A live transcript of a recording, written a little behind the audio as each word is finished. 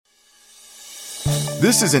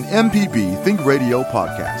This is an MPB Think Radio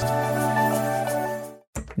podcast.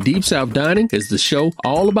 Deep South Dining is the show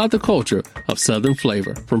all about the culture of Southern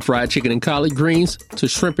flavor, from fried chicken and collard greens to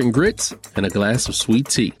shrimp and grits and a glass of sweet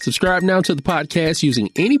tea. Subscribe now to the podcast using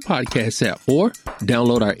any podcast app or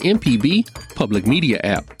download our MPB public media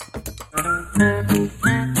app.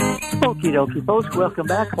 Okie dokie, folks. Welcome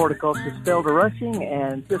back. Horticulturist Felder Rushing,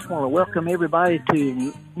 and just want to welcome everybody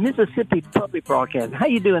to Mississippi Public Broadcasting. How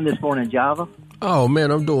you doing this morning, Java? Oh, man,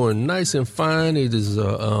 I'm doing nice and fine. It is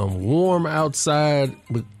warm outside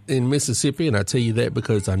in Mississippi, and I tell you that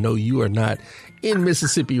because I know you are not in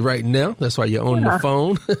Mississippi right now. That's why you're on the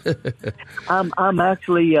phone. I'm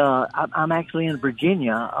actually in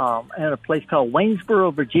Virginia, in a place called Waynesboro,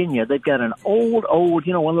 Virginia. They've got an old,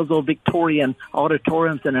 one of those old Victorian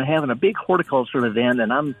auditoriums, and they're having a big horticultural event,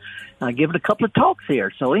 and I'm giving a couple of talks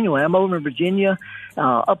here. So anyway, I'm over in Virginia,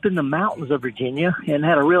 up in the mountains of Virginia, and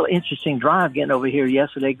had a real interesting drive getting over here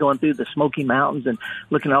yesterday, going through the Smoky Mountains and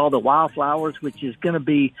looking at all the wildflowers, which is going to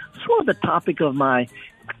be sort of the topic of my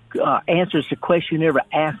answers to question you never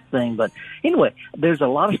asked thing. But anyway, there's a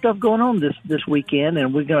lot of stuff going on this weekend,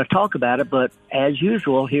 and we're going to talk about it. But as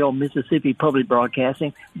usual, here on Mississippi Public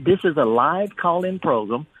Broadcasting, this is a live call-in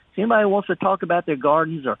program. If anybody wants to talk about their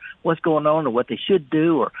gardens or what's going on or what they should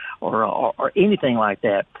do or anything like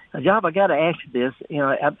that. Now, Job, I got to ask you this. You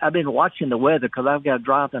know, I've been watching the weather because I've got to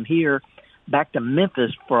drive from here back to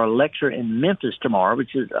Memphis for a lecture in Memphis tomorrow,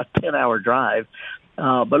 which is a 10-hour drive.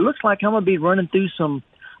 But it looks like I'm going to be running through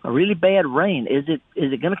a really bad rain. Is it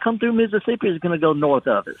going to come through Mississippi, or is it going to go north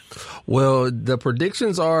of it? Well, the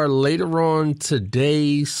predictions are later on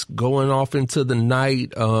today, going off into the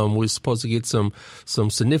night. We're supposed to get some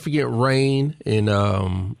significant rain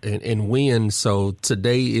and wind. So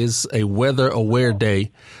today is a weather aware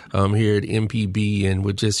day here at MPB, and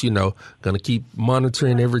we're just going to keep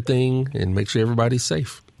monitoring everything and make sure everybody's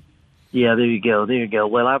safe. Yeah, there you go.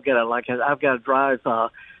 Well, I've got to drive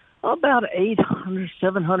about 800,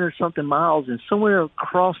 700 something miles, and somewhere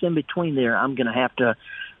across in between there, I'm going to have to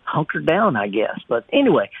hunker down, I guess. But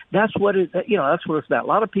anyway, that's what it's about. A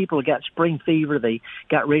lot of people got spring fever. They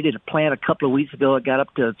got ready to plant a couple of weeks ago. It got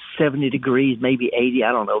up to 70 degrees, maybe 80.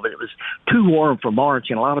 I don't know, but it was too warm for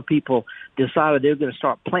March, and a lot of people decided they were going to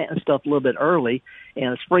start planting stuff a little bit early.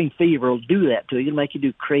 And a spring fever will do that to you. It'll make you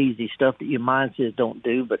do crazy stuff that your mind says don't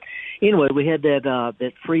do. But anyway, we had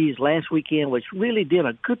that freeze last weekend, which really did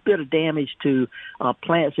a good bit of damage to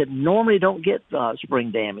plants that normally don't get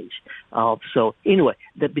spring damage. So anyway,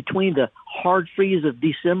 between the hard freeze of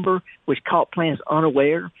December, which caught plants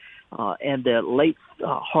unaware, and the late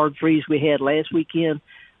hard freeze we had last weekend,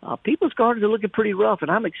 people's gardens are looking pretty rough. And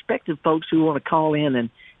I'm expecting folks who want to call in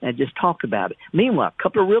and just talk about it. Meanwhile, a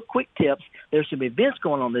couple of real quick tips. There's some events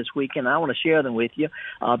going on this weekend. I want to share them with you,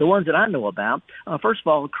 the ones that I know about. First of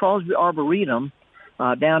all, Crosby Arboretum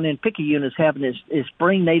down in Picayune is having its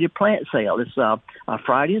spring native plant sale. It's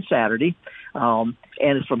Friday and Saturday, and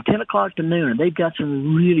it's from 10 o'clock to noon. And they've got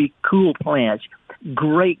some really cool plants,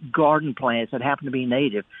 great garden plants that happen to be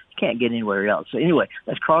native. You can't get anywhere else. So anyway,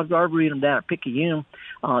 that's Crosby Arboretum down at Picayune.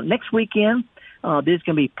 Next weekend, there's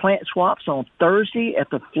going to be plant swaps on Thursday at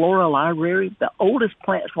the Flora Library, the oldest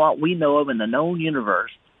plant swap we know of in the known universe.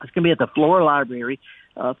 It's going to be at the Flora Library.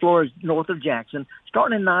 Flora's north of Jackson,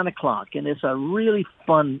 starting at 9 o'clock. And it's a really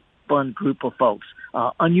fun group of folks.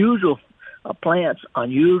 Unusual plants,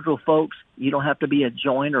 unusual folks. You don't have to be a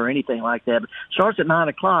joiner or anything like that. But it starts at 9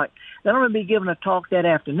 o'clock. Then I'm going to be giving a talk that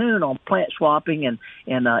afternoon on plant swapping and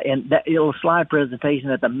that little slide presentation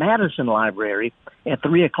at the Madison Library at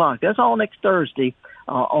 3 o'clock. That's all next Thursday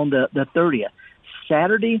on the 30th.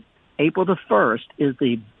 Saturday, April the 1st, is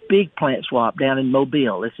the big plant swap down in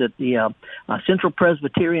Mobile. It's at the Central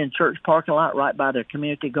Presbyterian Church parking lot right by their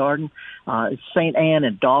community garden. It's St. Anne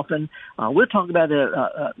and Dauphin. We'll talk about it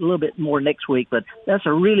a little bit more next week, but that's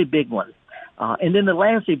a really big one. And then the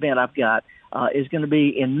last event I've got is going to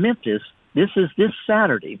be in Memphis. This is this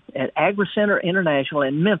Saturday at Agri-Center International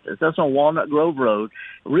in Memphis. That's on Walnut Grove Road.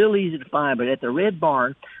 Real easy to find. But at the Red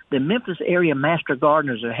Barn, the Memphis area master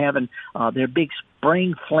gardeners are having their big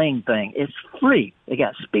spring fling thing. It's free. They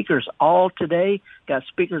got speakers all today, got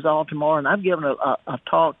speakers all tomorrow. And I'm giving a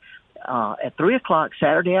talk at 3 o'clock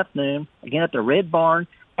Saturday afternoon, again at the Red Barn,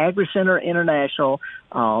 Agri-Center International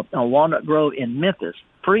on Walnut Grove in Memphis.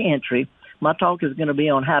 Free entry. My talk is going to be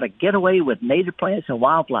on how to get away with native plants and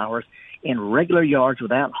wildflowers in regular yards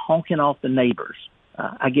without honking off the neighbors.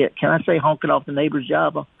 Can I say honking off the neighbors,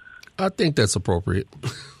 Java? I think that's appropriate.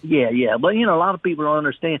 Yeah. But, a lot of people don't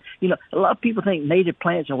understand. A lot of people think native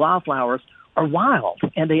plants and wildflowers are wild,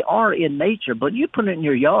 and they are in nature. But you put it in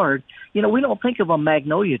your yard, we don't think of a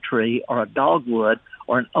magnolia tree or a dogwood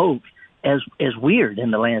or an oak as weird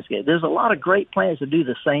in the landscape. There's a lot of great plants that do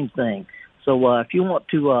the same thing. So if you want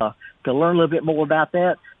to learn a little bit more about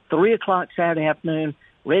that, 3:00 Saturday afternoon,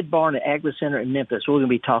 Red Barn at Agri Center in Memphis. We're going to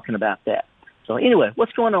be talking about that. So anyway,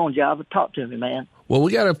 what's going on, Java? Talk to me, man. Well,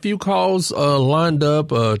 we got a few calls lined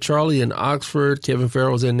up. Charlie in Oxford, Kevin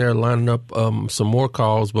Farrell's in there lining up some more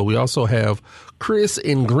calls. But we also have Chris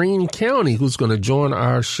in Greene County who's going to join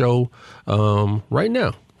our show right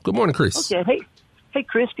now. Good morning, Chris. Okay. Hey,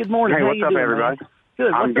 Chris. Good morning. Hey, How what's you up, doing, everybody? Man?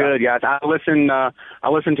 Good. I'm good, guys. I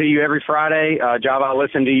listen to you every Friday. Java, I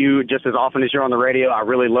listen to you just as often as you're on the radio. I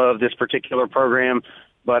really love this particular program,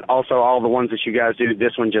 but also all the ones that you guys do.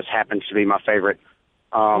 This one just happens to be my favorite.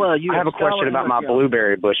 I have a question about my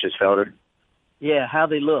blueberry bushes, Felder. Yeah, how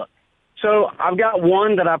they look. So I've got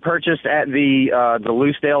one that I purchased at the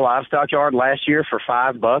Loosedale Livestock Yard last year for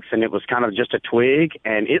 $5, and it was kind of just a twig,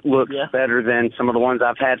 and it looks better than some of the ones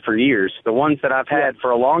I've had for years. The ones that I've had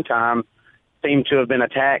for a long time seem to have been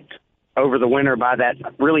attacked over the winter by that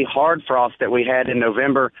really hard frost that we had in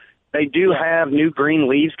November. They do have new green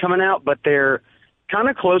leaves coming out, but they're kind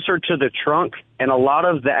of closer to the trunk, and a lot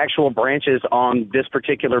of the actual branches on this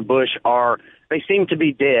particular bush they seem to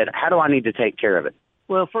be dead. How do I need to take care of it?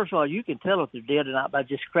 Well, first of all, you can tell if they're dead or not by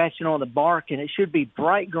just scratching on the bark, and it should be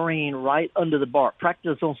bright green right under the bark.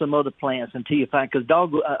 Practice on some other plants until you find, because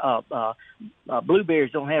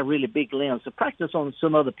blueberries don't have really big limbs, so practice on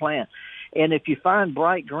some other plant. And if you find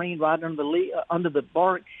bright green right under the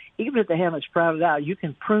bark, even if they haven't sprouted out, you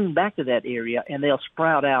can prune back to that area, and they'll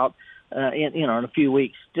sprout out in a few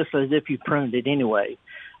weeks, just as if you pruned it anyway.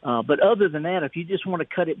 But other than that, if you just want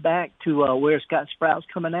to cut it back to where it's got sprouts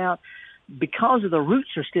coming out, because of the roots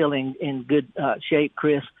are still in good shape,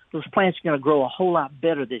 Chris, those plants are going to grow a whole lot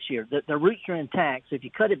better this year. The roots are intact, so if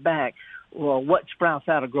you cut it back, well, what sprouts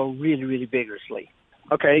out will grow really, really vigorously.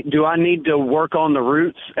 Okay, do I need to work on the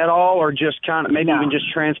roots at all, or just kind of maybe even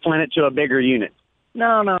just transplant it to a bigger unit?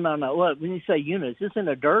 No. What, when you say units, is this in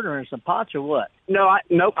the dirt or in some pots or what?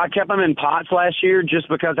 Nope. I kept them in pots last year just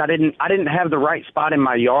because I didn't have the right spot in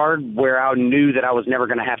my yard where I knew that I was never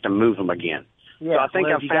going to have to move them again. Yeah, so I think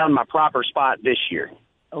I found my proper spot this year.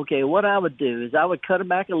 Okay, what I would do is I would cut them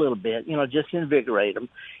back a little bit, just invigorate them.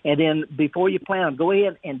 And then before you plant them, go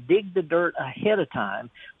ahead and dig the dirt ahead of time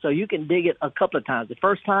so you can dig it a couple of times. The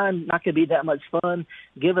first time, not going to be that much fun.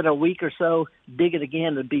 Give it a week or so, dig it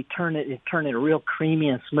again to turn it real creamy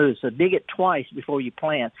and smooth. So dig it twice before you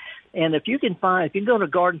plant. And if you can go to a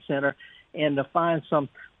garden center and to find some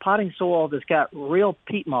potting soil that's got real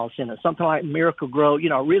peat moss in it, something like Miracle Grow,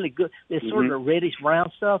 really good. It's sort of reddish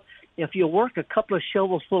brown stuff. If you work a couple of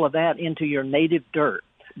shovels full of that into your native dirt,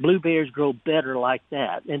 blueberries grow better like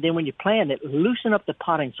that. And then when you plant it, loosen up the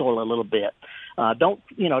potting soil a little bit. Don't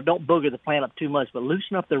booger the plant up too much, but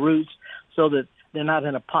loosen up the roots so that they're not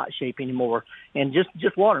in a pot shape anymore. And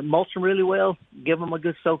just water, mulch them really well, give them a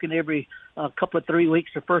good soaking every couple of 3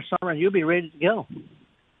 weeks the first summer, and you'll be ready to go.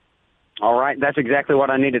 All right, that's exactly what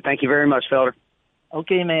I needed. Thank you very much, Felder.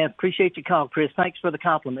 Okay, man. Appreciate your call, Chris. Thanks for the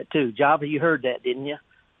compliment, too. Java, you heard that, didn't you?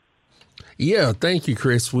 Yeah, thank you,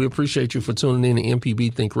 Chris. We appreciate you for tuning in to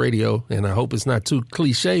MPB Think Radio, and I hope it's not too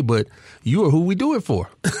cliche, but you are who we do it for.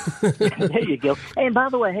 There you go. Hey, and by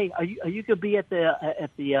the way, hey, are you going to be at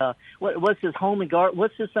the what's his home and garden?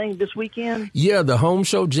 What's this thing this weekend? Yeah, the Home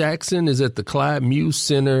Show Jackson is at the Clyde Muse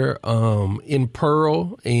Center in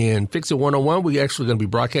Pearl, and Fix It 101. We're actually going to be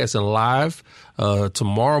broadcasting live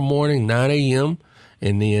tomorrow morning, 9 a.m.,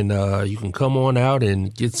 and then you can come on out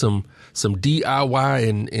and get some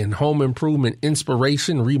DIY and home improvement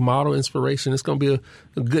inspiration, remodel inspiration. It's going to be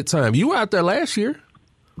a good time. You were out there last year.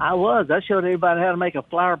 I was. I showed everybody how to make a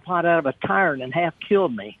flower pot out of a tire and half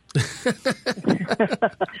killed me.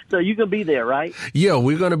 So you're going to be there, right? Yeah,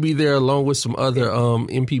 we're going to be there along with some other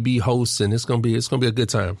MPB hosts, and it's going to be a good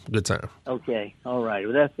time. Good time. Okay. All right.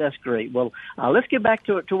 Well, that's great. Well, let's get back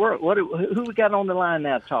to work. Who we got on the line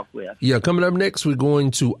now to talk with? Yeah, coming up next, we're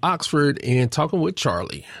going to Oxford and talking with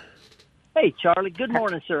Charlie. Hey, Charlie. Good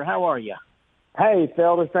morning, sir. How are you? Hey,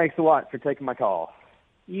 Felder. Thanks a lot for taking my call.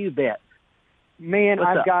 You bet. Man,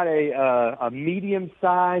 I've got a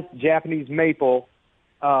medium-sized Japanese maple.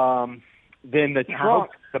 Then the trunk,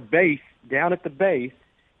 the base, down at the base,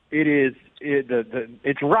 it's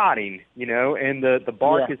rotting, and the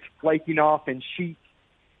bark is flaking off in sheets,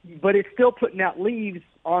 but it's still putting out leaves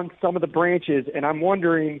on some of the branches. And I'm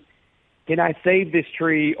wondering, can I save this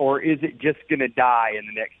tree, or is it just going to die in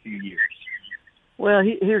the next few years? Well,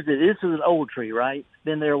 this is an old tree, right?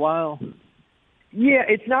 Been there a while. Yeah,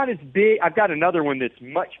 it's not as big. I've got another one that's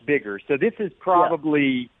much bigger. So this is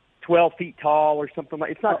probably 12 feet tall or something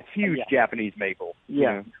like. It's not a huge Japanese maple.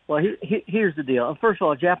 Yeah. Well, here's the deal. First of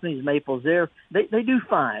all, Japanese maples, they do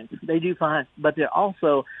fine. They do fine, but they're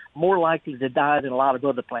also more likely to die than a lot of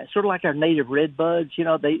other plants. Sort of like our native red buds. You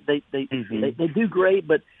know, they do great,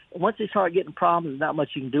 but once they start getting problems, there's not much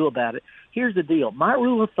you can do about it. Here's the deal. My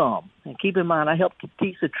rule of thumb, and keep in mind, I helped to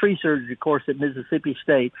teach the tree surgery course at Mississippi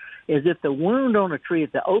State, is if the wound on a tree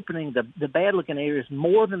at the opening, the bad-looking area is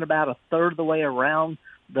more than about a third of the way around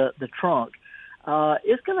the trunk,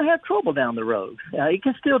 it's going to have trouble down the road. It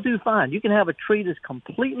can still do fine. You can have a tree that's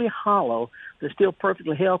completely hollow that's still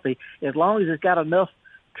perfectly healthy as long as it's got enough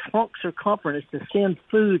trunk circumference to send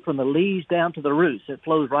food from the leaves down to the roots. It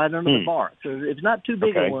flows right under the bark. So if it's not too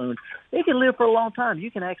big a wound, it can live for a long time. You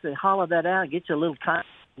can actually hollow that out, get you a little tiny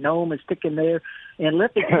gnome and stick in there, and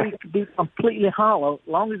let the tree be completely hollow. As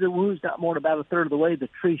long as the wound's not more than about a third of the way, the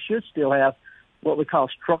tree should still have what we call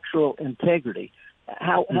structural integrity.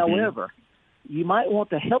 However, you might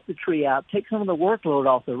want to help the tree out, take some of the workload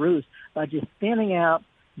off the roots by just thinning out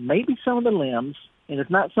maybe some of the limbs, and if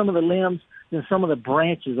not some of the limbs, then some of the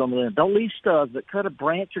branches on the limb. Don't leave stubs, but cut a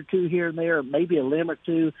branch or two here and there, or maybe a limb or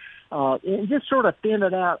two, and just sort of thin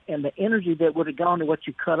it out, and the energy that would have gone to what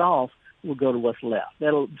you cut off will go to what's left.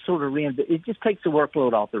 That'll sort of it just takes the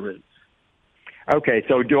workload off the roots. Okay,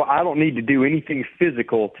 so I don't need to do anything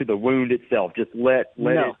physical to the wound itself. Just let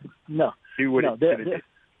it do what it's going to do.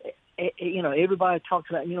 You know, everybody talks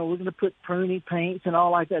about, we're going to put pruning paints and all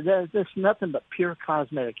like that. That's nothing but pure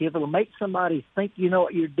cosmetic. If it'll make somebody think you know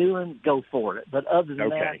what you're doing, go for it. But other than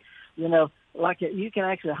that, like you can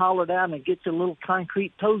actually hollow down and get your little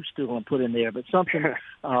concrete toadstool and put in there. But something,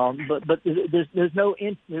 but there's no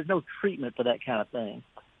treatment for that kind of thing.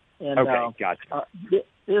 And, gotcha.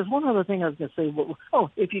 There's one other thing I was going to say.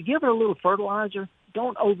 If you give it a little fertilizer,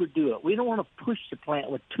 don't overdo it. We don't want to push the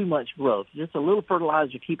plant with too much growth. Just a little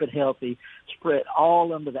fertilizer, keep it healthy, spread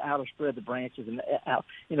all under the outer spread of the branches and out.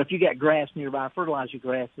 If you got grass nearby, fertilize your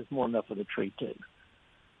grass. It's more enough for the tree too.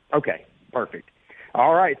 Okay, perfect.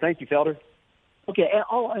 All right, thank you, Felder. Okay,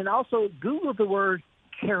 and also Google the word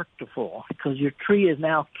characterful, because your tree is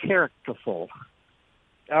now characterful.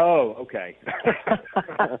 Oh, okay.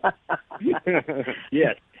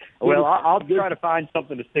 Yes. Well, I'll try to find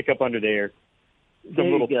something to stick up under there. There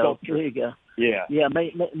you go. There you go. Yeah. Yeah,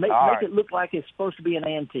 make it look like it's supposed to be an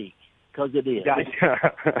antique, because it is.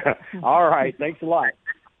 Gotcha. All right. Thanks a lot.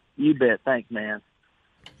 You bet. Thanks, man.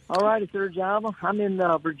 All righty, Sir Java. I'm in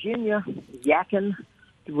Virginia, yakking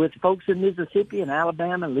with folks in Mississippi and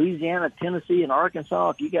Alabama, Louisiana, Tennessee, and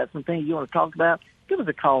Arkansas. If you got some things you want to talk about, give us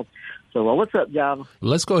a call. So what's up, Java?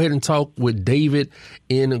 Let's go ahead and talk with David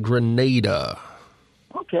in Grenada.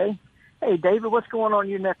 Okay. Hey, David, what's going on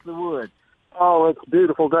in your neck of the woods? Oh, it's a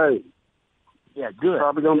beautiful day. Yeah, good.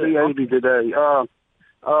 Probably going to be 80 today. I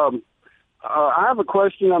have a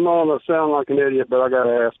question. I'm going to sound like an idiot, but I got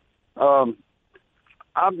to ask.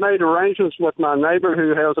 I've made arrangements with my neighbor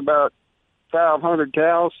who has about 500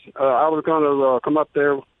 cows. I was going to come up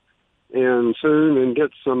there and soon and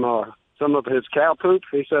get some of his cow poop.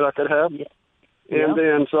 He said I could have. Yeah. And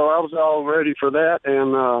then, so I was all ready for that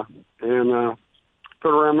and put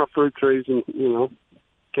around my fruit trees and,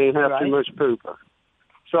 can't have too much poop.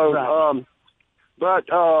 So, but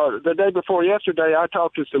the day before yesterday, I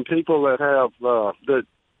talked to some people that have that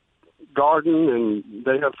garden and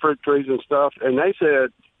they have fruit trees and stuff, and they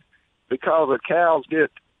said because the cows get.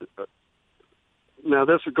 Now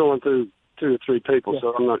this is going through 2 or 3 people,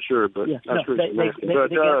 so I'm not sure, but that's really nasty.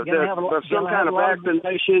 But there's some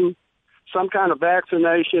kind of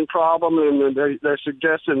vaccination problem, and they're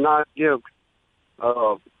suggesting not give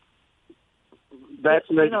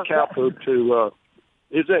vaccinated cow poop to.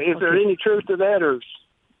 Is there any truth to that, or?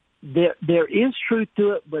 There is truth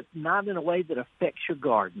to it, but not in a way that affects your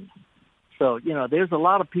garden. So, there's a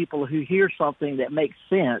lot of people who hear something that makes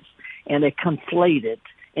sense and they conflate it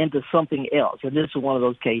into something else. And this is one of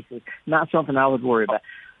those cases, not something I would worry about.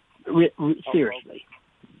 Seriously.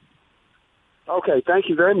 Okay, thank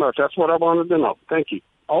you very much. That's what I wanted to know. Thank you.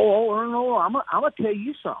 No, I'm going to tell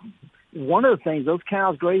you something. One of the things, those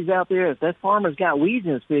cows graze out there, if that farmer's got weeds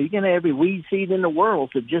in his field, you can have every weed seed in the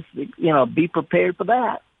world, so just, be prepared for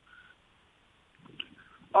that.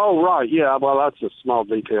 Oh, right. Yeah, well, that's a small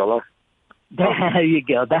detail. There you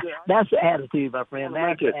go. That's the attitude, my friend.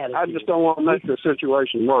 That's the attitude. I just don't want to make the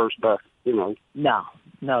situation worse, but, No,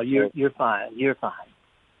 you're fine. You're fine.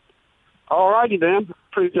 All righty, then.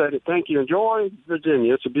 Appreciate it. Thank you. Enjoy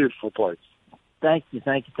Virginia. It's a beautiful place. Thank you.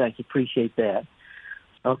 Appreciate that.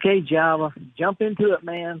 Okay, Java, jump into it,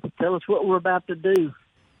 man. Tell us what we're about to do.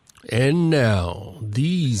 And now,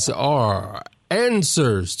 these are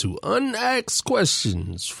answers to unasked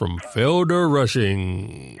questions from Felder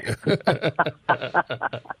Rushing.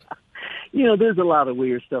 There's a lot of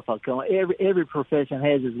weird stuff I come. Every profession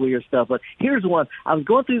has its weird stuff, but here's one. I was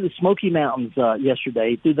going through the Smoky Mountains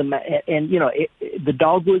yesterday, the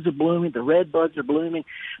dogwoods are blooming, the red buds are blooming,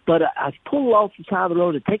 but I pulled off the side of the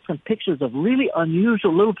road to take some pictures of really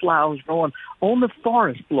unusual little flowers growing on the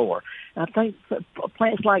forest floor. And I think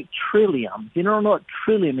plants like trillium. If you don't know what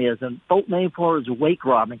trillium is, and folk name for it is wake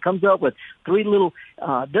robin. It comes up with three little,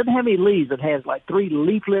 doesn't have any leaves. It has like three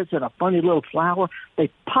leaflets and a funny little flower. They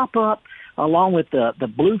pop up along with the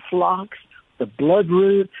blue phlox, the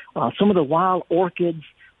bloodroot, some of the wild orchids.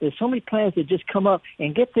 There's so many plants that just come up.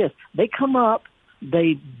 And get this, they come up,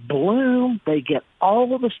 they bloom, they get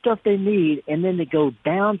all of the stuff they need, and then they go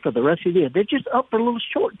down for the rest of the year. They're just up for a little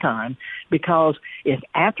short time because it's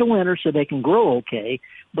after winter so they can grow okay,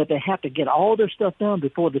 but they have to get all their stuff done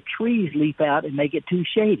before the trees leaf out and they get too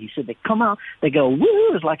shady. So they come out, they go,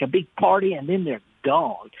 woo, it's like a big party, and then they're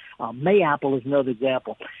gone. Mayapple is another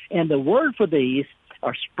example. And the word for these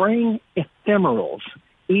are spring ephemerals,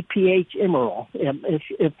 EPH emerald.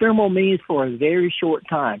 Ephemeral means for a very short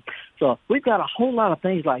time. So we've got a whole lot of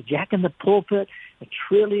things like Jack in the Pulpit,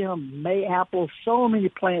 trillium, mayapple, so many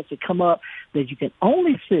plants that come up that you can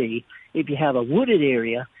only see if you have a wooded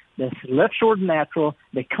area that's left short and natural.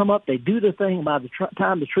 They come up, they do the thing. By the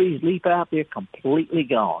time the trees leaf out, they're completely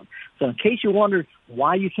gone. So in case you wonder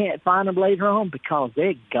why you can't find them later on, because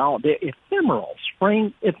they're gone. They're ephemeral,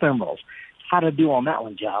 spring ephemerals. How to do on that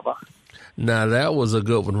one, Java? Now, that was a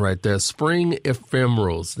good one right there. Spring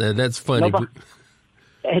ephemerals. That's funny.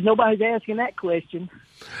 Nobody's asking that question.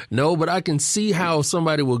 No, but I can see how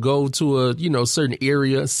somebody will go to a certain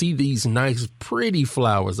area, see these nice, pretty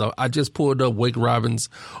flowers. I just pulled up wake robins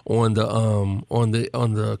on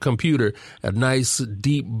the computer, a nice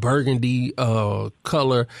deep burgundy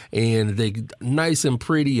color, and they nice and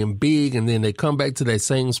pretty and big, and then they come back to that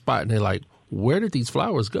same spot and they're like, where did these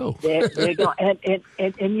flowers go? They're gone.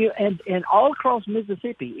 And all across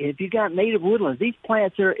Mississippi, if you got native woodlands, these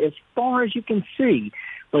plants are as far as you can see.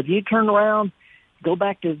 But you turn around, go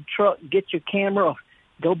back to the truck, get your camera,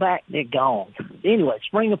 go back, they're gone. Anyway,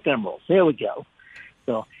 spring ephemerals. There we go.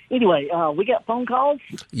 So anyway, we got phone calls?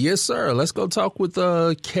 Yes, sir. Let's go talk with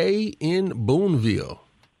Kay in Boonville.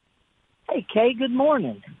 Hey, Kay, good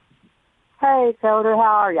morning. Hey, Felder, how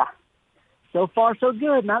are you? So far, so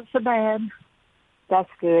good. Not so bad. That's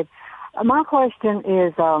good. My question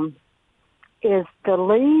is the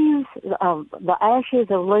leaves, the ashes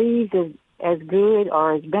of leaves as good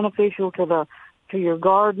or as beneficial to your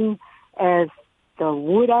garden as the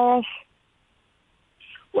wood ash?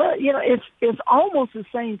 Well, it's almost the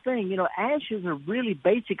same thing. Ashes are really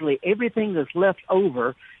basically everything that's left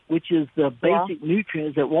over, which is the basic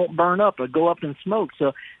nutrients that won't burn up or go up in smoke.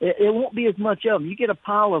 So it won't be as much of them. You get a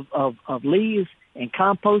pile of leaves and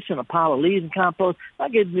compost and a pile of leaves and compost,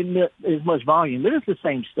 not getting as much volume, but it's the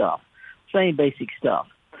same stuff, same basic stuff.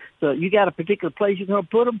 So you got a particular place you're going to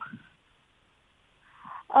put them?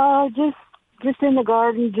 Just in the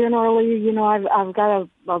garden generally. I've got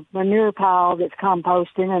a manure pile that's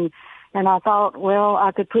composting, and I thought, well,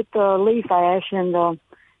 I could put the leaf ash in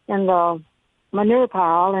the manure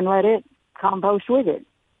pile and let it compost with it.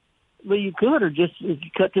 Well, you could, or just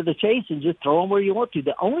cut to the chase and just throw them where you want to.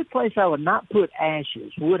 The only place I would not put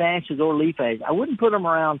ashes, wood ashes or leaf ashes, I wouldn't put them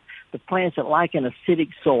around the plants that like an acidic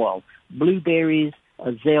soil. Blueberries,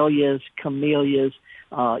 azaleas, camellias,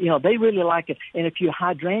 they really like it. And if your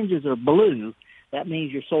hydrangeas are blue, that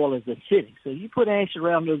means your soil is acidic. So you put ashes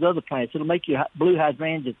around those other plants, it'll make your blue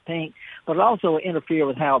hydrangeas pink, but it also interfere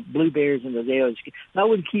with how blueberries and azaleas. I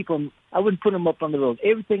wouldn't put them up under those.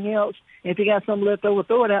 Everything else, if you got some left over,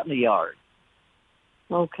 throw it out in the yard.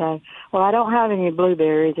 Okay. Well, I don't have any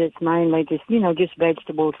blueberries. It's mainly just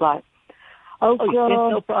vegetables like okra.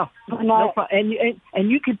 No problem. No problem.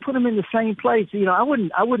 And you could put them in the same place. I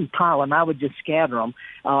wouldn't pile them. I would just scatter them.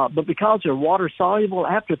 But because they're water soluble,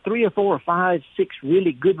 after 3 or 4 or 5, 6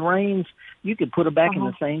 really good rains, you could put them back in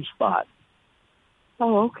the same spot.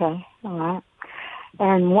 Oh, okay. All right.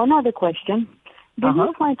 And one other question. Do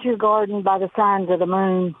you plant your garden by the signs of the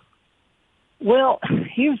moon? Well,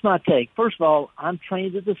 here's my take. First of all, I'm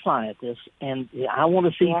trained as a scientist, and I want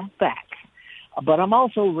to see facts. But I'm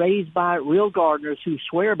also raised by real gardeners who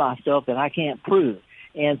swear by stuff that I can't prove.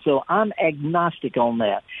 And so I'm agnostic on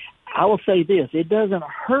that. I will say this. It doesn't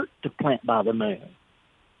hurt to plant by the moon.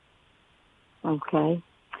 Okay.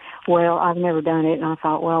 Well, I've never done it, and I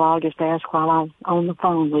thought, well, I'll just ask while I'm on the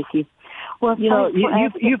phone with you. Well,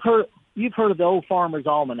 you've heard of the Old Farmer's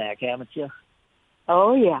Almanac, haven't you?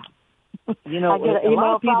 Oh, yeah. You know, I get an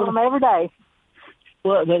email from them every day.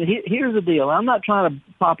 Well, here's the deal. I'm not trying to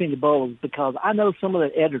pop into bowls because I know some of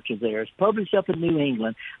the editors there. It's published up in New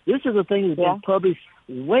England. This is a thing that's been published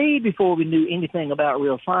way before we knew anything about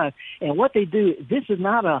real science. And what they do, this is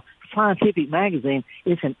not a scientific magazine.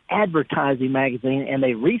 It's an advertising magazine, and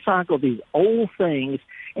they recycle these old things,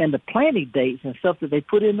 and the planting dates and stuff that they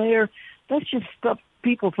put in there, that's just stuff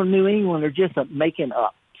people from New England are just making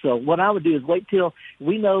up. So what I would do is wait till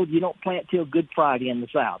we know you don't plant till Good Friday in the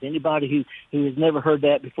South. Anybody who has never heard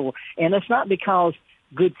that before. And it's not because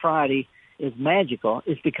Good Friday is magical.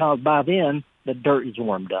 It's because by then the dirt is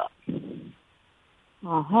warmed up.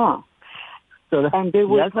 Uh-huh. So and do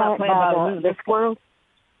we plant by the squirrels?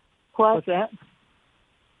 What's that?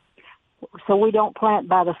 So we don't plant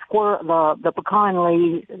by the the pecan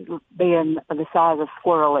leaves being the size of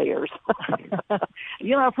squirrel ears.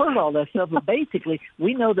 You know, I've heard all that stuff, but basically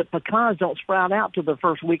we know that pecans don't sprout out till the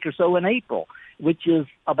first week or so in April, which is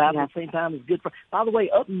about the same time as Good Friday. By the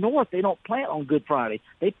way, up north they don't plant on Good Friday.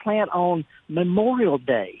 They plant on Memorial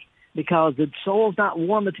Day because the soil's not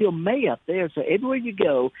warm until May up there. So everywhere you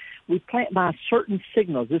go, we plant by certain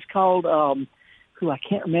signals. It's called, I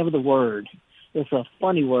can't remember the word. It's a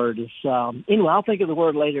funny word. It's anyway, I'll think of the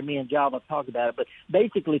word later. Me and John will talk about it. But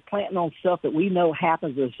basically planting on stuff that we know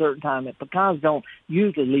happens at a certain time. And pecans don't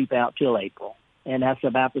usually leaf out till April. And that's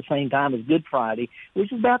about the same time as Good Friday,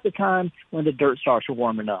 which is about the time when the dirt starts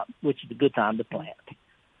warming up, which is a good time to plant.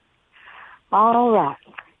 All right.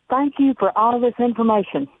 Thank you for all this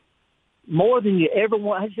information. More than you ever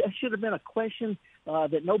want. It should have been a question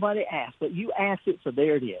that nobody asked, but you asked it, so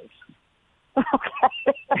there it is.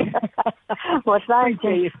 Okay. Well, thank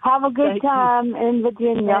you. Have a good time in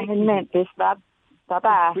Virginia, in Memphis.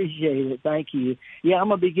 Bye-bye. Appreciate it. Thank you. Yeah, I'm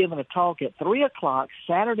going to be giving a talk at 3 o'clock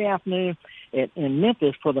Saturday afternoon in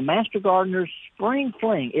Memphis for the Master Gardener's Spring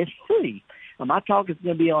Fling. It's free. My talk is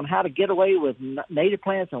going to be on how to get away with native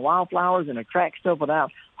plants and wildflowers and attract stuff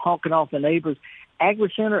without honking off the neighbors.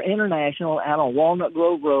 Agri Center International out on Walnut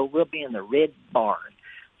Grove Road. We'll be in the Red Barn.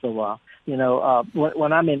 So,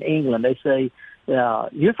 when I'm in England, they say,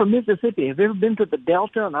 you're from Mississippi. Have you ever been to the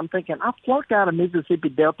Delta? And I'm thinking, I flunked out of Mississippi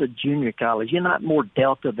Delta Junior College. You're not more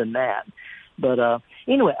Delta than that. But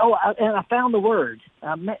anyway, I found the word.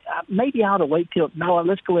 Maybe I ought to wait till,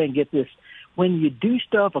 let's go ahead and get this. When you do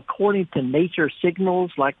stuff according to nature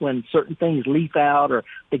signals, like when certain things leaf out or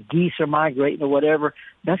the geese are migrating or whatever,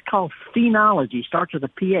 that's called phenology. Starts with a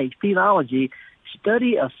PH. Phenology,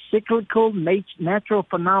 study of cyclical natural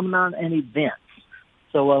phenomenon and events.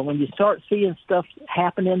 So when you start seeing stuff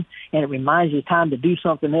happening and it reminds you it's time to do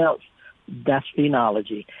something else, that's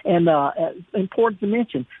phenology. And important to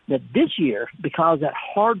mention that this year, because that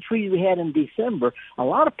hard freeze we had in December, a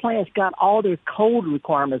lot of plants got all their cold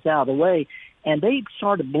requirements out of the way, and they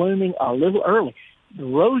started blooming a little early. The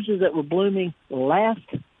roses that were blooming last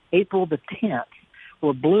April the 10th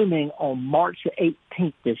were blooming on March the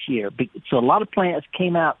 18th this year. So a lot of plants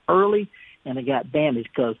came out early and they got damaged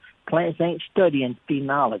because plants ain't studying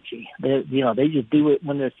phenology. They just do it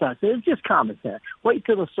when they're sun. So it's just common sense. Wait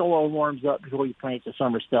till the soil warms up before you plant the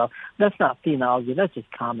summer stuff. That's not phenology. That's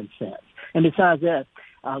just common sense. And besides that,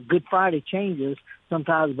 Good Friday changes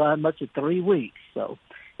sometimes by as much as 3 weeks. So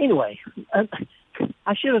anyway,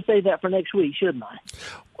 I should have saved that for next week, shouldn't I?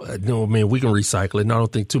 No, man, we can recycle it. And I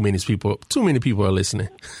don't think too many people are listening.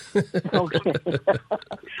 Okay.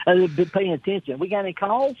 I've been paying attention. We got any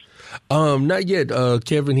calls? Not yet.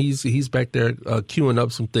 Kevin, he's back there queuing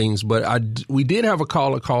up some things. But we did have a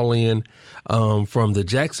caller call in from the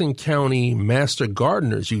Jackson County Master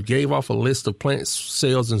Gardeners. You gave off a list of plant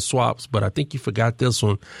sales and swaps, but I think you forgot this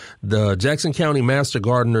one. The Jackson County Master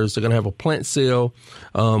Gardeners are going to have a plant sale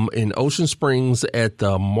in Ocean Springs at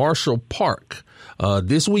the Marshall Park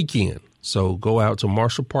this weekend. So go out to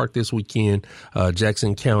Marshall Park this weekend,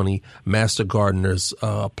 Jackson County Master Gardeners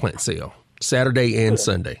plant sale, Saturday and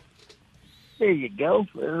Sunday. There you go.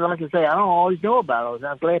 Like I say, I don't always know about those.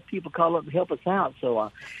 I'm glad people call up and help us out.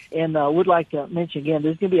 So, would like to mention again,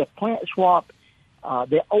 there's going to be a plant swap,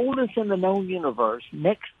 the oldest in the known universe,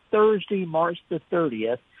 next Thursday, March the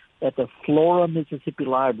 30th, at the Flora, Mississippi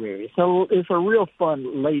Library. So it's a real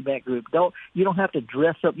fun, laid-back group. You don't have to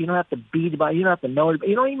dress up. You don't have to beat about. You don't have to know it.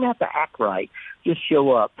 You don't even have to act right. Just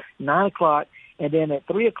show up. 9 o'clock, and then at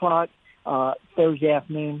 3 o'clock Thursday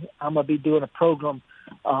afternoon, I'm going to be doing a program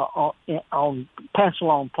on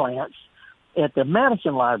pass-along plants at the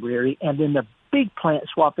Madison Library, and then the big plant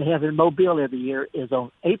swap they have in Mobile every year is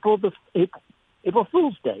on April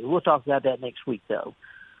Fool's Day. We'll talk about that next week, though.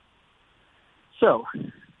 So,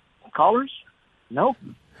 callers? No?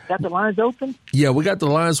 Got the lines open? Yeah, we got the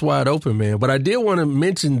lines wide open, man. But I did want to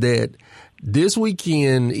mention that this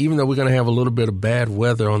weekend, even though we're going to have a little bit of bad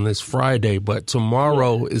weather on this Friday, but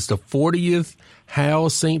tomorrow is the 40th Hal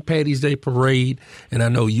St. Patty's Day Parade, and I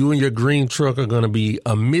know you and your green truck are going to be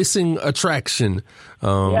a missing attraction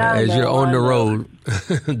you're on the road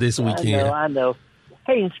this weekend. I know.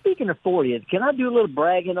 Hey, and speaking of 40th, can I do a little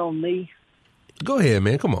bragging on me? Go ahead,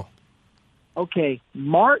 man. Come on. Okay,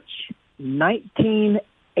 March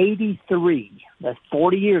 1983, that's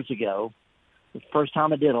 40 years ago, the first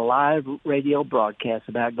time I did a live radio broadcast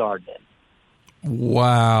about gardening.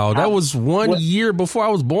 Wow, that was one year before I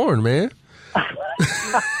was born, man.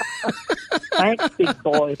 Thanks, big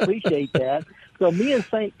boy. Appreciate that. So me and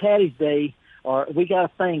St. Patty's Day, we got a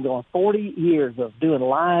thing going, 40 years of doing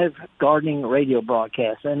live gardening radio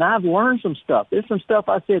broadcasts. And I've learned some stuff. There's some stuff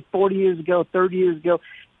I said 40 years ago, 30 years ago,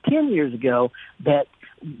 10 years ago that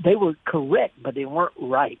they were correct, but they weren't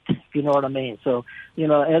right, if you know what I mean. So,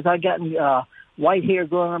 as I got white hair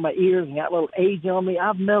growing on my ears and got a little age on me,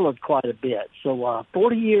 I've mellowed quite a bit. So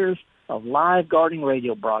 40 years of live gardening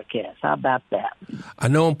radio broadcasts. How about that? I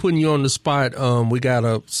know I'm putting you on the spot. We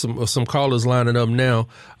got some callers lining up now,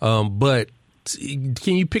 but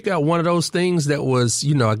can you pick out one of those things that was,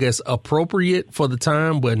 I guess, appropriate for the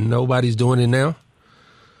time, but nobody's doing it now?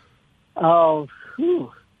 Oh,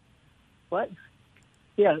 what?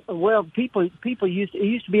 Yeah, well, people used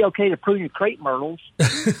to be okay to prune your crepe myrtles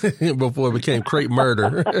before it became crepe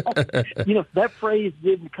murder. That phrase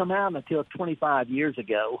didn't come out until 25 years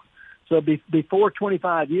ago. So before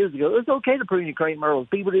 25 years ago, it was okay to prune your crepe myrtles.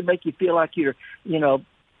 People didn't make you feel like you're, doing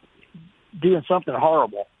something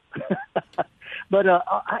horrible. But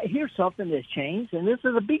here's something that's changed, and this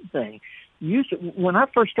is a big thing. When I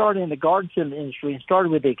first started in the garden center industry and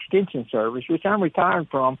started with the extension service, which I'm retiring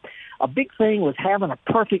from, a big thing was having a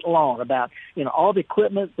perfect lawn, about, all the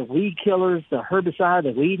equipment, the weed killers, the herbicide,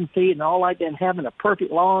 the weed and feed, and all like that, and having a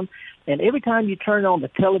perfect lawn. And every time you turn on the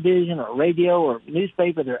television or radio or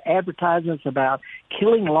newspaper, there are advertisements about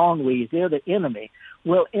killing lawn weeds. They're the enemy.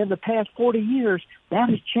 Well, in the past 40 years, that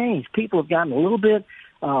has changed. People have gotten a little bit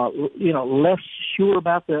less sure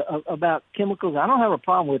about chemicals. I don't have a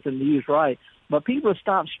problem with them to use right, but people have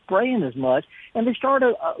stopped spraying as much, and they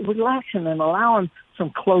started relaxing and allowing some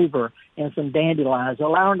clover and some dandelions,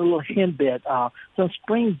 allowing a little henbit, some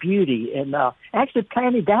spring beauty, and actually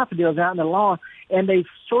planting daffodils out in the lawn, and they've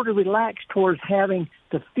sort of relaxed towards having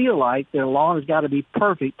to feel like their lawn has got to be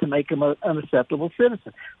perfect to make them an acceptable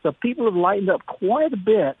citizen. So people have lightened up quite a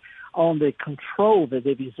bit on the control that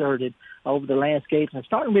they've exerted over the landscapes and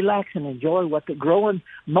starting to relax and enjoy what they're growing,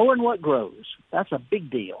 mowing what grows. That's a big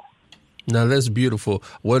deal. Now, that's beautiful.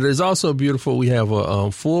 What is also beautiful, we have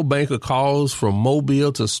a full bank of calls from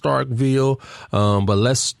Mobile to Starkville, but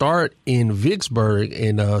let's start in Vicksburg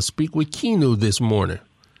and speak with Keanu this morning.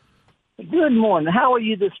 Good morning. How are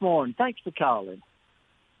you this morning? Thanks for calling.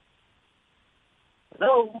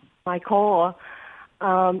 Hello. My call.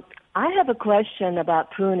 I have a question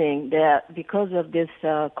about pruning that because of this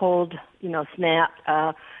cold, snap,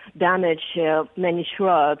 damage many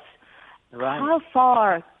shrubs. Right. How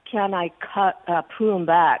far can I prune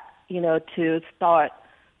back, to start,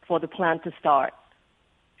 for the plant to start?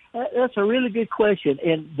 That's a really good question.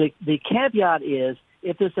 And the caveat is,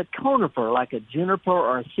 if it's a conifer, like a juniper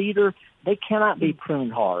or a cedar, they cannot be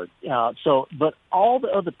pruned hard. But all the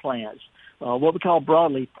other plants, what we call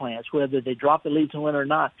broadleaf plants, whether they drop the leaves in winter or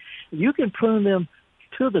not, you can prune them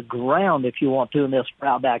to the ground if you want to, and they'll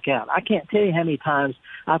sprout back out. I can't tell you how many times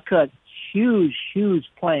I've cut huge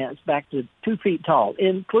plants back to 2 feet tall,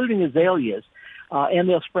 including azaleas, and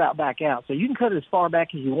they'll sprout back out. So you can cut it as far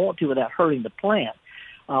back as you want to without hurting the plant.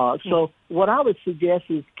 So what I would suggest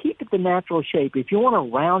is keep it the natural shape. If you want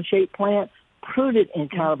a round-shaped plant, prune it in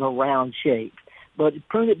kind of a round shape. But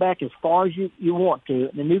prune it back as far as you want to,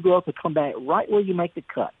 and the new growth will come back right where you make the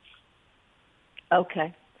cuts.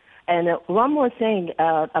 Okay. And one more thing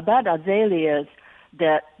about azaleas,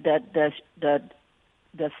 that the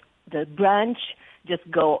branch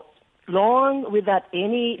just go long without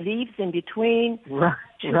any leaves in between.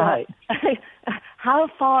 Right. How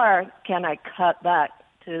far can I cut back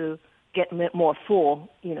to get more full?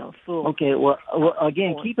 Okay. Well,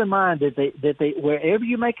 again, keep in mind that they wherever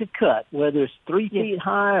you make a cut, whether it's 3 feet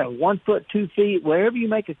high or 1 foot 2 feet, wherever you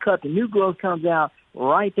make a cut, the new growth comes out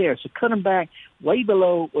right there. So cut them back way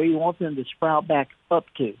below where you want them to sprout back up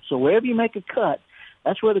to. So wherever you make a cut,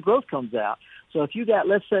 that's where the growth comes out. So if you got,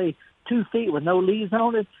 let's say, 2 feet with no leaves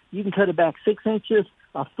on it, you can cut it back 6 inches,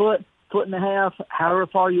 a foot and a half, however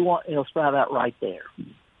far you want, it'll sprout out right there.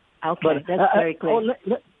 Okay, that's very clear.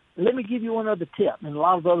 let me give you one other tip, and a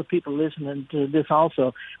lot of other people listening to this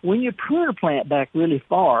also. When you prune a plant back really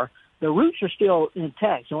far, the roots are still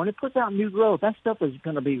intact. So when it puts out new growth, that stuff is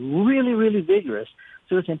going to be really, really vigorous.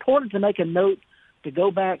 So it's important to make a note to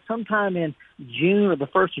go back sometime in June or the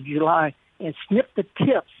 1st of July and snip the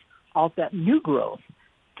tips off that new growth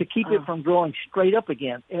to keep it from growing straight up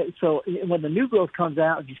again. So when the new growth comes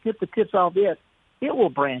out, if you snip the tips off it will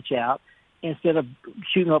branch out instead of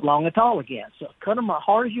shooting up long and tall again. So cut them as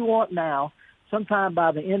hard as you want now. Sometime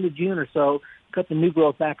by the end of June or so, cut the new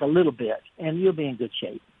growth back a little bit, and you'll be in good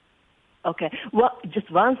shape. Okay. Well,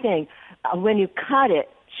 just one thing. When you cut it,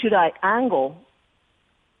 should I angle?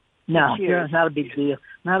 No, it's not a big deal.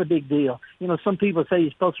 Not a big deal. You know, some people say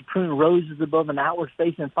you're supposed to prune roses above an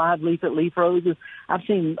outward-facing 5-leaf roses. I've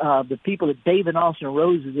seen the people at David Austin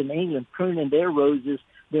Roses in England pruning their roses.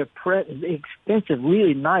 They're expensive,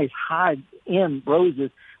 really nice, high-end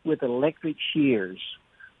roses with electric shears.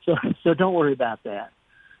 So don't worry about that.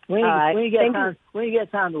 We ain't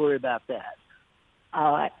got time to worry about that.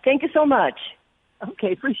 All right. Thank you so much.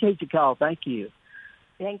 Okay, appreciate your call. Thank you.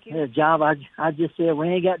 Thank you. Yeah, Job, I just said we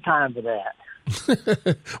ain't got time for that.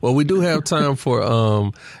 Well, we do have time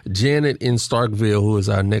for Janet in Starkville, who is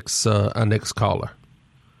our next caller.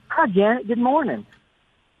 Hi, Janet. Good morning.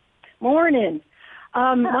 Morning.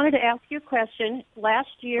 Wanted to ask you a question. Last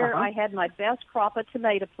year, I had my best crop of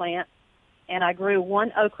tomato plants, and I grew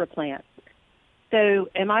one okra plant. So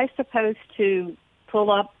am I supposed to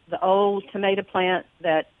pull up the old tomato plant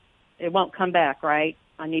that it won't come back, right?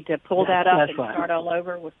 I need to pull that up and start all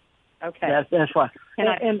over with. Okay, that's right.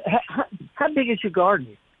 And how big is your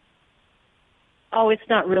garden? Oh, it's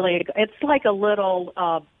not really. It's like a little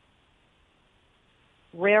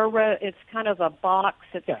railroad. It's kind of a box.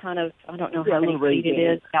 It's kind of, I don't know how many feet it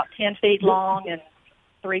is. About 10 feet long and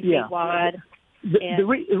 3 feet wide.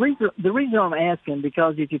 The reason I'm asking,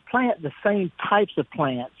 because if you plant the same types of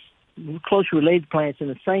plants, closely related plants in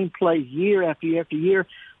the same place year after year after year,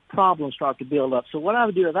 problems start to build up. So what I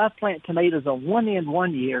would do is I plant tomatoes on one end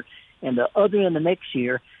one year and the other end the next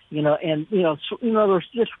year,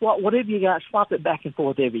 just whatever you got, swap it back and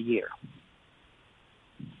forth every year.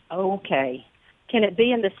 Okay. Can it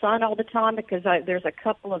be in the sun all the time? Because there's a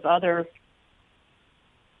couple of other,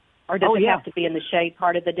 or does it have to be in the shade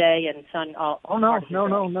part of the day and sun all? Oh no.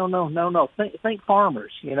 Think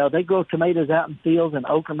farmers. You know, they grow tomatoes out in fields and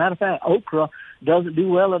okra. Matter of fact, okra doesn't do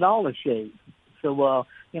well at all in shade. So,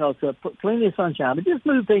 so put plenty of sunshine, but just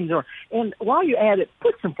move things around. And while you're at it,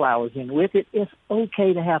 put some flowers in with it. It's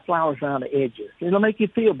okay to have flowers around the edges. It'll make you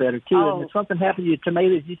feel better, too. Oh. And if something happens to your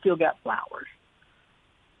tomatoes, you still got flowers.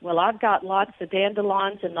 Well, I've got lots of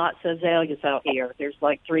dandelions and lots of azaleas out here. There's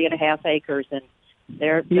like 3.5 acres, and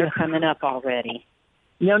they're coming up already.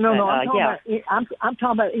 No. I'm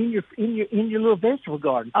talking about in your little vegetable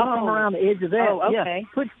garden. Put some around the edge of that. Oh, okay.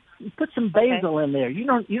 Yeah. Put some basil in there. You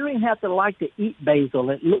don't even have to like to eat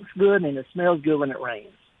basil. It looks good and it smells good when it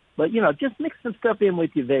rains. But just mix some stuff in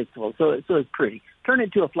with your vegetables so it's pretty. Turn it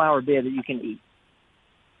into a flower bed that you can eat.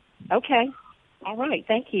 Okay. All right.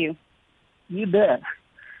 Thank you. You bet. As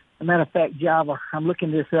a matter of fact, Java, I'm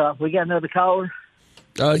looking this up. We got another caller?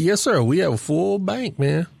 Yes, sir. We have a full bank,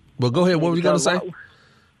 man. Well, go ahead. What were you going to say?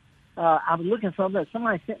 I was looking at something.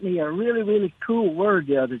 Somebody sent me a really, really cool word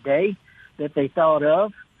the other day that they thought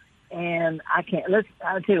of. And I'll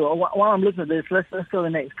tell you, while I'm looking at this, let's go to the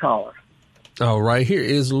next caller. All right. Here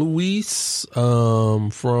is Luis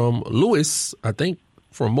from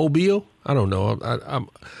Mobile. I don't know.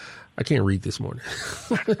 I can't read this morning.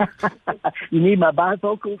 You need my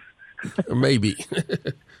bifocals? Maybe.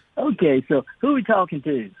 Okay, so who are we talking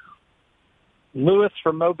to? Lewis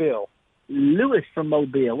from Mobile. Lewis from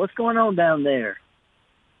Mobile. What's going on down there?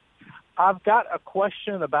 I've got a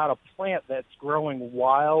question about a plant that's growing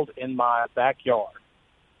wild in my backyard.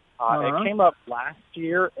 It came up last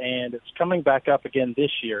year, and it's coming back up again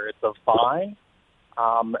this year. It's a vine.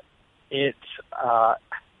 I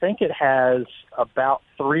think it has about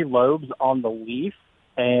 3 lobes on the leaf,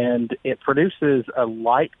 and it produces a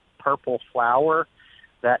light purple flower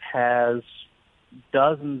that has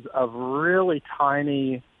dozens of really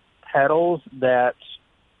tiny petals that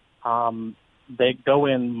they go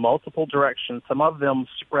in multiple directions. Some of them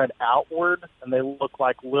spread outward, and they look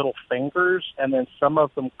like little fingers, and then some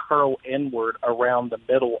of them curl inward around the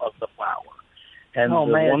middle of the flower. And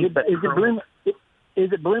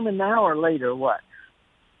is it blooming now or later or what?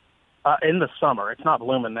 In the summer. It's not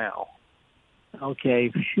blooming now. Okay.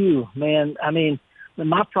 Phew, man. I mean,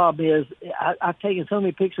 my problem is I've taken so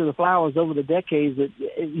many pictures of the flowers over the decades that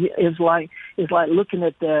it's like looking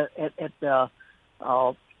at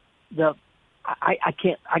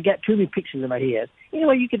I got too many pictures in my head.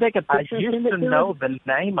 Anyway, you can take a picture. I used to know the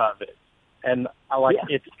name of it, and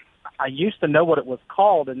I used to know what it was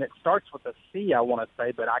called, and it starts with a C, I want to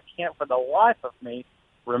say, but I can't for the life of me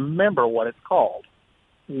remember what it's called.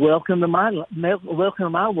 Welcome to my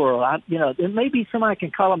world. It may be somebody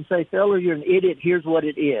can call them and say, "Fella, you're an idiot. Here's what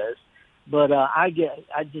it is." But I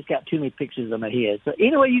just got too many pictures in my head. So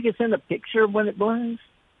anyway, you can send a picture when it blooms.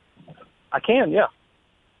 I can, yeah.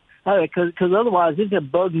 Because otherwise it's gonna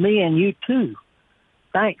bug me and you too.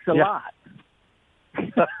 Thanks a lot.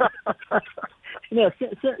 It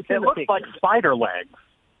looks like spider legs.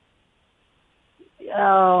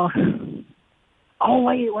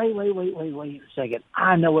 Wait a second.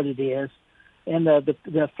 I know what it is. And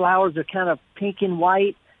the flowers are kind of pinkish and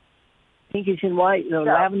white,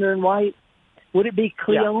 lavender and white. Would it be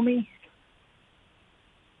Cleome? Yeah.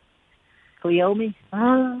 Cleome?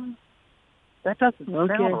 That doesn't sound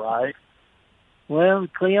right. Well,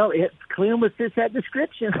 Cleome fits that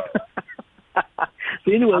description.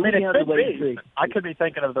 So anyway, I could be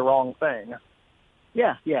thinking of the wrong thing.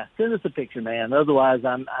 Yeah. Send us a picture, man. Otherwise,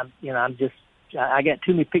 I got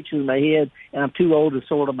too many pictures in my head, and I'm too old to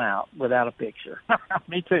sort them out without a picture.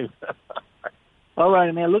 Me too. All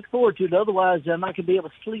right, man. Look forward to it. Otherwise, I'm not going to be able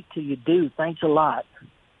to sleep till you do. Thanks a lot.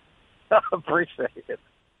 Appreciate it.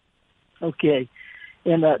 Okay.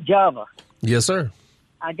 And Java. Yes, sir.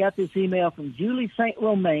 I got this email from Julie St.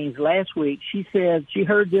 Romains last week. She said she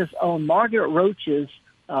heard this on Margaret Roach's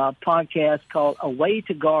podcast called A Way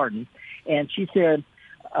to Garden, and she said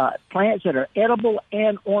plants that are edible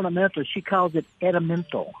and ornamental. She calls it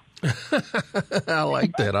edimental. I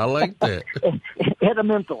like that.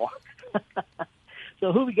 Edimental.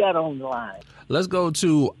 So who we got on the line? Let's go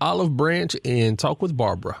to Olive Branch and talk with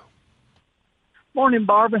Barbara. Morning,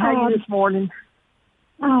 Barbara. How are you this morning?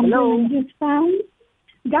 I'm Hello. doing just fine.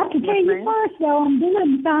 Got to tell you first, though, I'm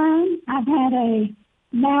doing fine. I've had a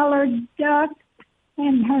mallard duck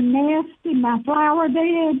and her nest in my flower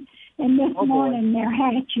bed, and this morning they're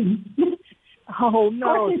hatching. Oh,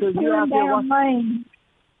 no. So you're out there rain.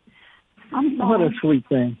 I'm sorry. What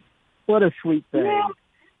a sweet thing. Yeah.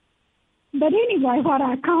 But anyway, what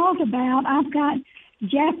I called about, I've got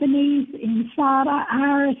Japanese insada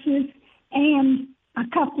irises and a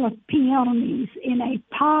couple of peonies in a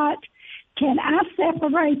pot. Can I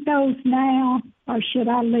separate those now, or should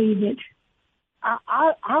I leave it?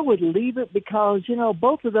 I would leave it because,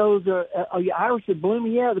 both of those are your irises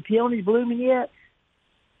blooming yet? The peonies blooming yet?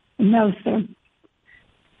 No, sir.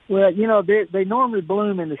 Well, they normally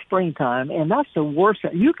bloom in the springtime, and that's the worst.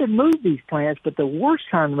 You can move these plants, but the worst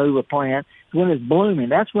time to move a plant is when it's blooming.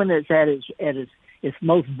 That's when it's at its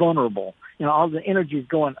most vulnerable. All the energy is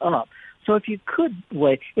going up. So if you could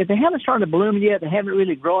wait, if they haven't started to bloom yet, they haven't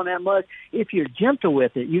really grown that much, if you're gentle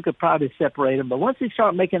with it, you could probably separate them. But once they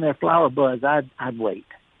start making their flower buzz, I'd wait.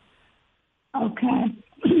 Okay.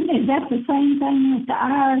 Is that the same thing with the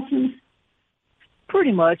irises?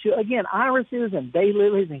 Pretty much. Again, irises and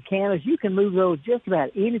daylilies and cannas, you can move those just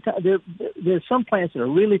about any time. There's some plants that are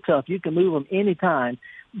really tough. You can move them any time,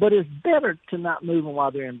 but it's better to not move them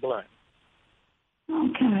while they're in bloom.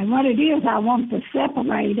 Okay. What it is, I want to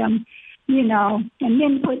separate them, and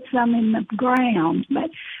then put some in the ground.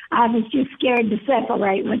 But I was just scared to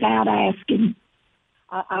separate without asking.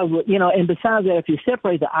 I would, and besides that, if you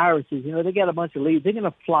separate the irises, they got a bunch of leaves, they're going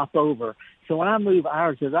to flop over. So when I move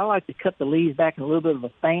irises, I like to cut the leaves back in a little bit of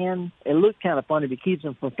a fan. It looks kind of funny, but it keeps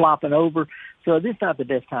them from flopping over. So this is not the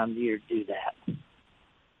best time of the year to do that.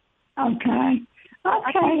 Okay,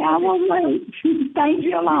 I will wait. Thank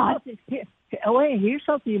you a lot. Oh, and here's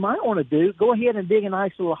something you might want to do. Go ahead and dig a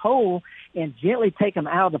nice little hole and gently take them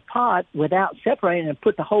out of the pot without separating and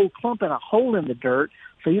put the whole clump in a hole in the dirt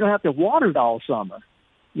so you don't have to water it all summer.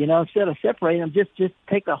 Instead of separating them, just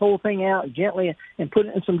take the whole thing out gently and put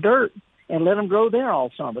it in some dirt and let them grow there all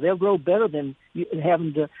summer. They'll grow better than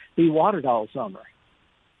having to be watered all summer.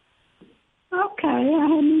 Okay, I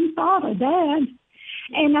hadn't even thought of that.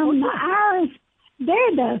 And on the iris,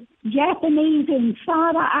 they're the Japanese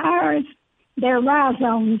insada iris. Their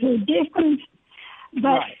rhizomes are different, but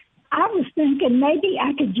right. I was thinking maybe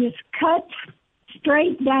I could just cut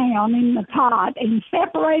straight down in the pot and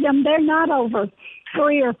separate them. They're not over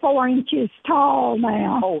 3 or 4 inches tall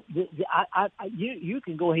now. Oh, you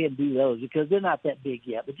can go ahead and do those because they're not that big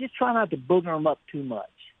yet, but just try not to booger them up too much.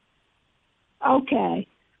 Okay,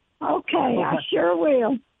 I sure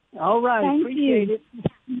will. All right, Thank appreciate you.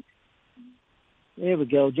 it. There we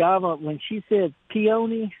go. Java, when she said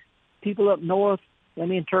peony, people up north, let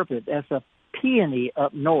me interpret. That's a peony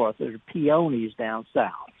up north. There's peonies down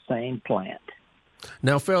south. Same plant.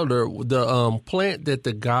 Now, Felder, the plant that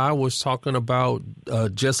the guy was talking about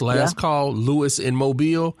just last call, Lewis in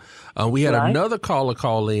Mobile, we had another caller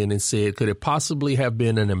call in and said, could it possibly have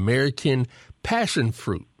been an American passion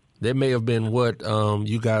fruit? That may have been what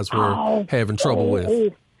you guys were having trouble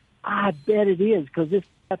with. I bet it is, because it's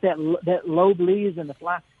got that lobe leaves and the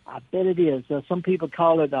flower. I bet it is. Some people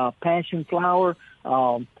call it passion flower.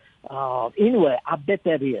 Anyway, I bet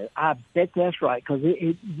that is. I bet that's right, because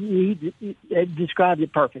it describes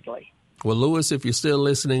it perfectly. Well, Lewis, if you're still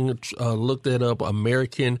listening, look that up,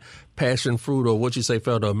 American passion fruit, or what you say,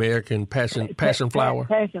 Felder, American passion flower?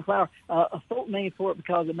 Passion flower. A folk name for it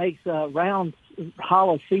because it makes round,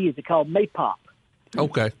 hollow seeds. It's called maypop.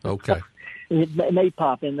 Okay.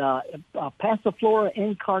 Maypop. And Passiflora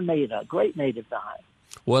incarnata, great native vine.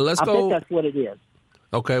 Well, let's go. I bet that's what it is.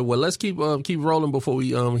 Okay, well, let's keep rolling before we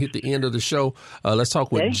hit the end of the show. Let's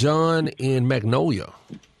talk with John in Magnolia.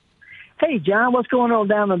 Hey, John, what's going on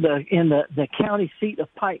down in the county seat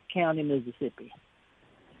of Pike County, Mississippi?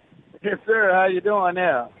 Yes, sir. How you doing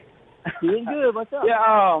now? Doing good. What's up?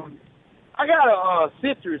 Yeah, I got a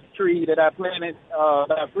citrus tree that I planted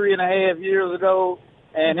about 3.5 years ago,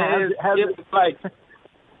 and it was like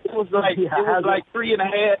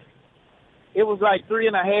 3.5. It was like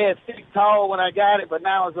 3.5 feet tall when I got it, but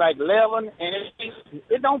now it's like 11, and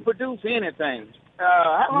it don't produce anything.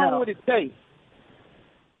 How long would it take?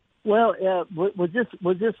 Well, was this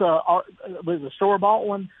a store bought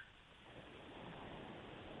one?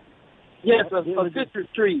 Yes, a citrus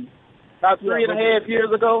tree about 3.5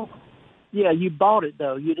 years ago. Yeah, you bought it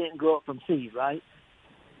though. You didn't grow it from seed, right?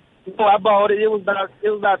 No, I bought it. It was about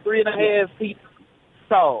 3.5 feet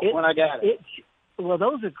tall when I got it. Well,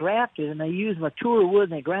 those are grafted, and they use mature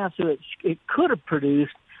wood and they graft, so it could have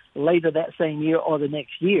produced later that same year or the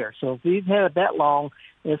next year. So if you've had it that long,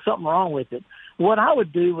 there's something wrong with it. What I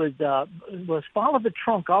would do was follow the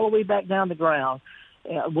trunk all the way back down the ground.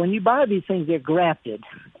 When you buy these things, they're grafted,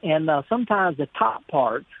 and sometimes the top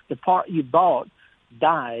part, the part you bought,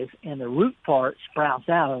 dies, and the root part sprouts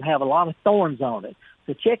out and have a lot of thorns on it.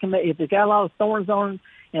 So check them. If it's got a lot of thorns on it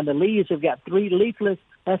and the leaves have got 3 leaflets,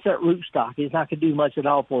 that's that rootstock. It's not going to do much at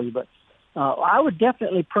all for you. But I would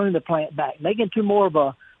definitely prune the plant back, make it into more of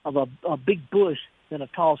a big bush than a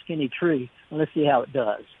tall, skinny tree, and let's see how it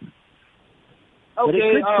does.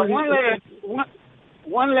 Okay.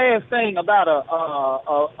 One last thing about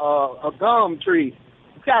a gum tree.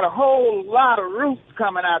 It's got a whole lot of roots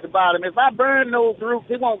coming out the bottom. If I burn those roots,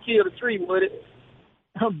 it won't kill the tree, would it?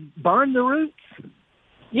 Burn the roots?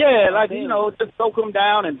 Yeah, just soak them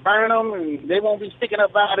down and burn them, and they won't be sticking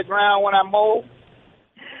up out of the ground when I mow.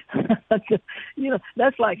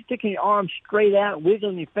 That's like sticking your arms straight out,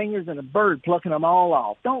 wiggling your fingers, and a bird plucking them all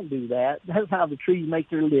off. Don't do that. That's how the trees make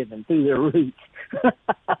their living, through their roots.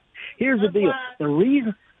 Here's the deal.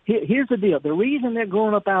 Here's the deal. The reason they're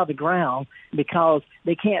growing up out of the ground, because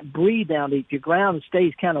they can't breathe down deep. Your ground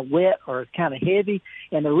stays kind of wet or kind of heavy,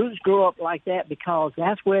 and the roots grow up like that because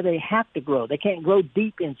that's where they have to grow. They can't grow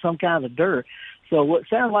deep in some kind of dirt. So what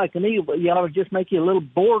sounds like to me, you ought to just make you a little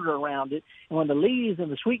border around it, and when the leaves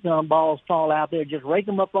and the sweet gum balls fall out there, just rake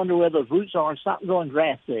them up under where those roots are and stop growing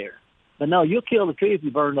grass there. But no, you'll kill the tree if you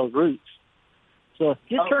burn those roots. So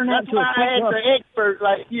just turn that into a sweet gum. That's an expert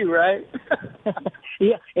like you, right?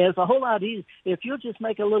 Yeah, and it's a whole lot easier. If you'll just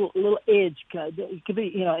make a little edge, it could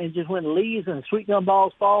be, and just when the leaves and the sweet gum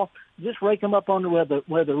balls fall, just rake them up under where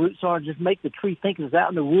the roots are, and just make the tree think it's out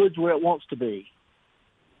in the woods where it wants to be.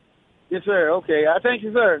 Yes, sir. Okay. I thank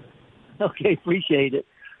you, sir. Okay, appreciate it.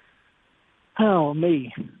 Oh,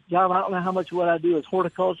 me. John, I don't know how much of what I do is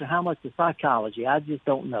horticulture, how much is psychology. I just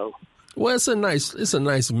don't know. Well, it's a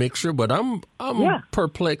nice mixture, but I'm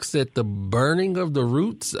perplexed at the burning of the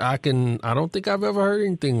roots. I don't think I've ever heard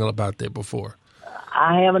anything about that before.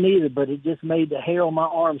 I haven't either, but it just made the hair on my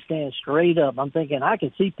arm stand straight up. I'm thinking I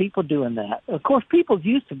can see people doing that. Of course, people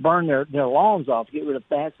used to burn their lawns off to get rid of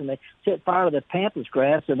bats, and they set fire to their pampas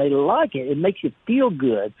grass, and they like it. It makes you feel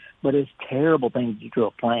good, but it's a terrible thing to do to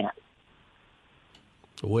a plant.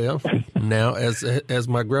 Well, now, as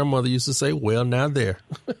my grandmother used to say, well, now there.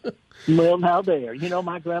 Well, now there.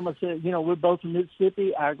 My grandma said, we're both from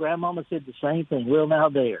Mississippi. Our grandmama said the same thing. Well, now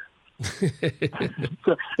there.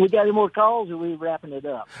 So, we got any more calls, or are we wrapping it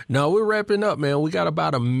up? No, we're wrapping up, man. We got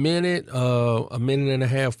about a minute and a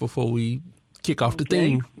half before we kick off the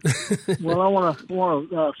theme. Well, I want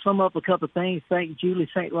to sum up a couple of things. Thank Julie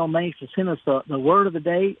St. Romain for sending us the word of the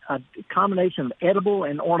day, a combination of edible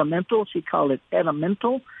and ornamental. She called it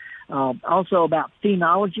edimental. Also about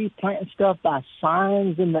phenology, planting stuff by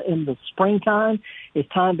signs in the springtime. It's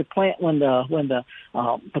time to plant when the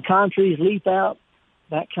pecan trees leaf out,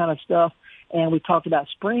 that kind of stuff. And we talked about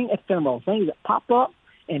spring ephemeral, things that pop up,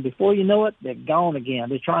 and before you know it, they're gone again.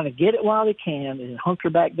 They're trying to get it while they can and hunker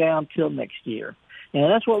back down till next year.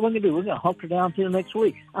 And that's what we're going to do. We're going to hunker down till next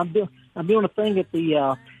week. I'm doing a thing at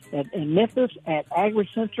the in Memphis at Agri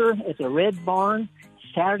Center. It's a Red Barn.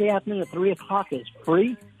 Saturday afternoon at 3 o'clock. It's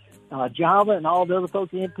free. Java and all the other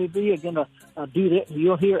folks at MPB are going to do that.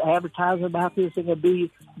 You'll hear advertising about this. They're going to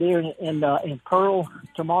be there in Pearl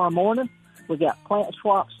tomorrow morning. We got plant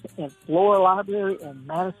swaps in Flora Library and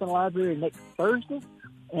Madison Library next Thursday,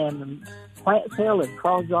 and plant sale in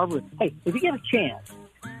Carl Arbor. Hey, if you get a chance,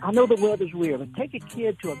 I know the weather's weird, but take a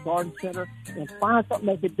kid to a garden center and find something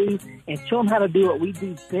they could do and show them how to do what we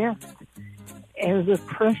do best. And it's a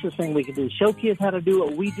precious thing we can do. Show kids how to do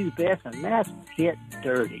what we do best, and that's get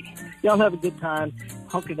dirty. Y'all have a good time.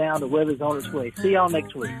 Hunker down. The weather's on its way. See y'all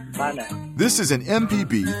next week. Bye now. This is an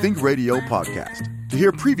MPB Think Radio podcast. To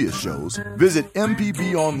hear previous shows, visit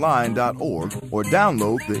mpbonline.org or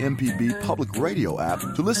download the MPB Public Radio app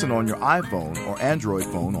to listen on your iPhone or Android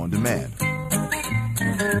phone on demand.